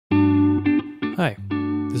Hi,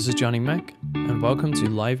 this is Johnny MaK, and welcome to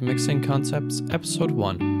Live Mixing Concepts Episode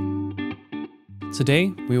 1. Today,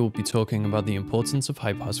 we will be talking about the importance of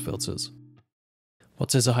high-pass filters.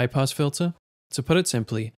 What is a high-pass filter? To put it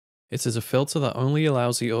simply, it is a filter that only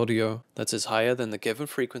allows the audio that is higher than the given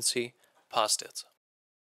frequency past it.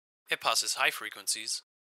 It passes high frequencies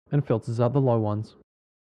and filters out the low ones.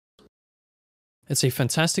 It's a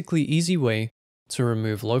fantastically easy way to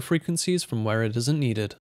remove low frequencies from where it isn't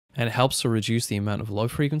needed, and it helps to reduce the amount of low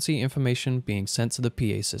frequency information being sent to the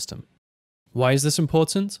PA system. Why is this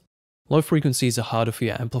important? Low frequencies are harder for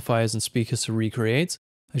your amplifiers and speakers to recreate,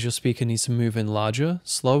 as your speaker needs to move in larger,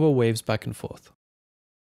 slower waves back and forth.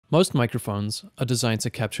 Most microphones are designed to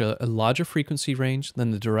capture a larger frequency range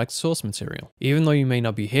than the direct source material. Even though you may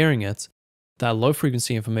not be hearing it, that low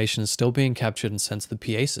frequency information is still being captured and sent to the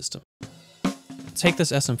PA system. Take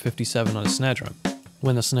this SM57 on a snare drum.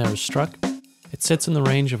 When the snare is struck, it sits in the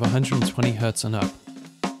range of 120 Hz and up,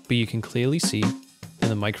 but you can clearly see that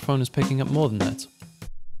the microphone is picking up more than that.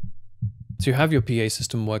 To have your PA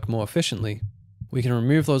system work more efficiently, we can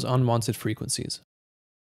remove those unwanted frequencies.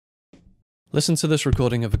 Listen to this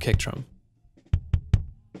recording of a kick drum.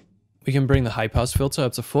 We can bring the high-pass filter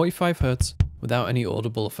up to 45 Hz without any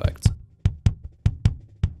audible effect.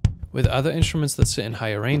 With other instruments that sit in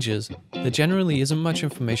higher ranges, there generally isn't much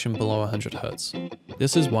information below 100 Hz.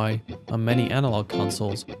 This is why, on many analog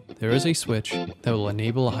consoles, there is a switch that will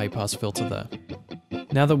enable a high-pass filter there.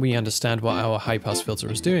 Now that we understand what our high-pass filter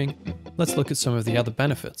is doing, let's look at some of the other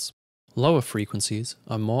benefits. Lower frequencies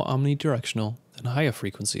are more omnidirectional than higher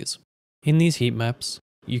frequencies. In these heat maps,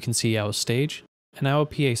 you can see our stage and our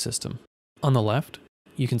PA system. On the left,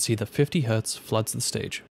 you can see that 50 Hz floods the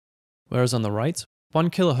stage, whereas on the right, 1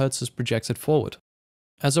 kHz is projected forward.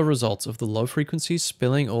 As a result of the low frequencies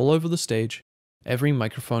spilling all over the stage, every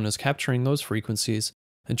microphone is capturing those frequencies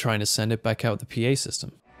and trying to send it back out the PA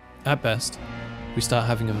system. At best, we start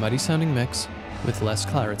having a muddy sounding mix with less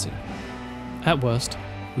clarity. At worst,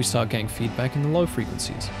 we start getting feedback in the low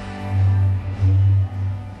frequencies.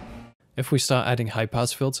 If we start adding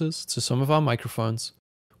high-pass filters to some of our microphones,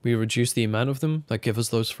 we reduce the amount of them that give us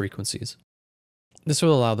those frequencies. This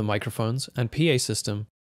will allow the microphones and PA system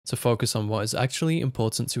to focus on what is actually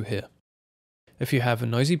important to hear. If you have a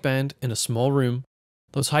noisy band in a small room,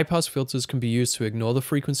 those high-pass filters can be used to ignore the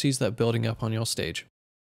frequencies that are building up on your stage.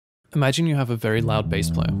 Imagine you have a very loud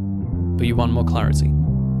bass player, but you want more clarity.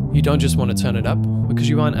 You don't just want to turn it up because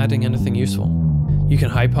you aren't adding anything useful. You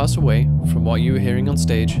can high-pass away from what you were hearing on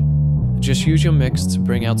stage, and just use your mix to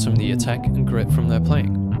bring out some of the attack and grit from their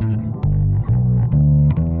playing.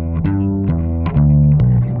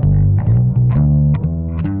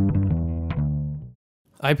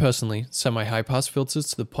 I personally set my high-pass filters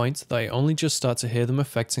to the point that I only just start to hear them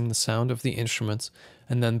affecting the sound of the instrument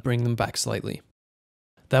and then bring them back slightly.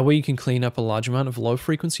 That way you can clean up a large amount of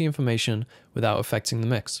low-frequency information without affecting the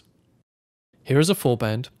mix. Here is a full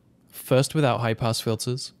band, first without high-pass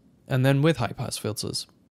filters, and then with high-pass filters.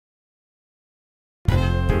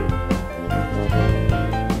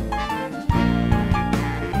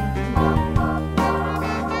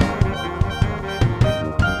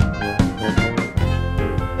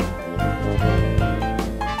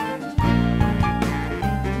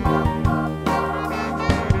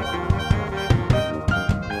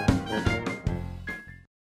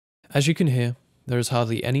 As you can hear, there is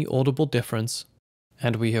hardly any audible difference,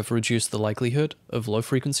 and we have reduced the likelihood of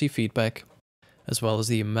low-frequency feedback, as well as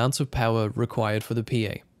the amount of power required for the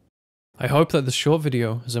PA. I hope that this short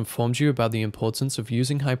video has informed you about the importance of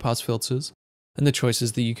using high-pass filters and the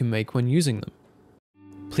choices that you can make when using them.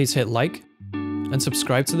 Please hit like and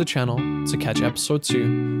subscribe to the channel to catch episode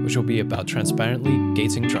 2, which will be about transparently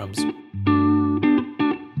gating drums.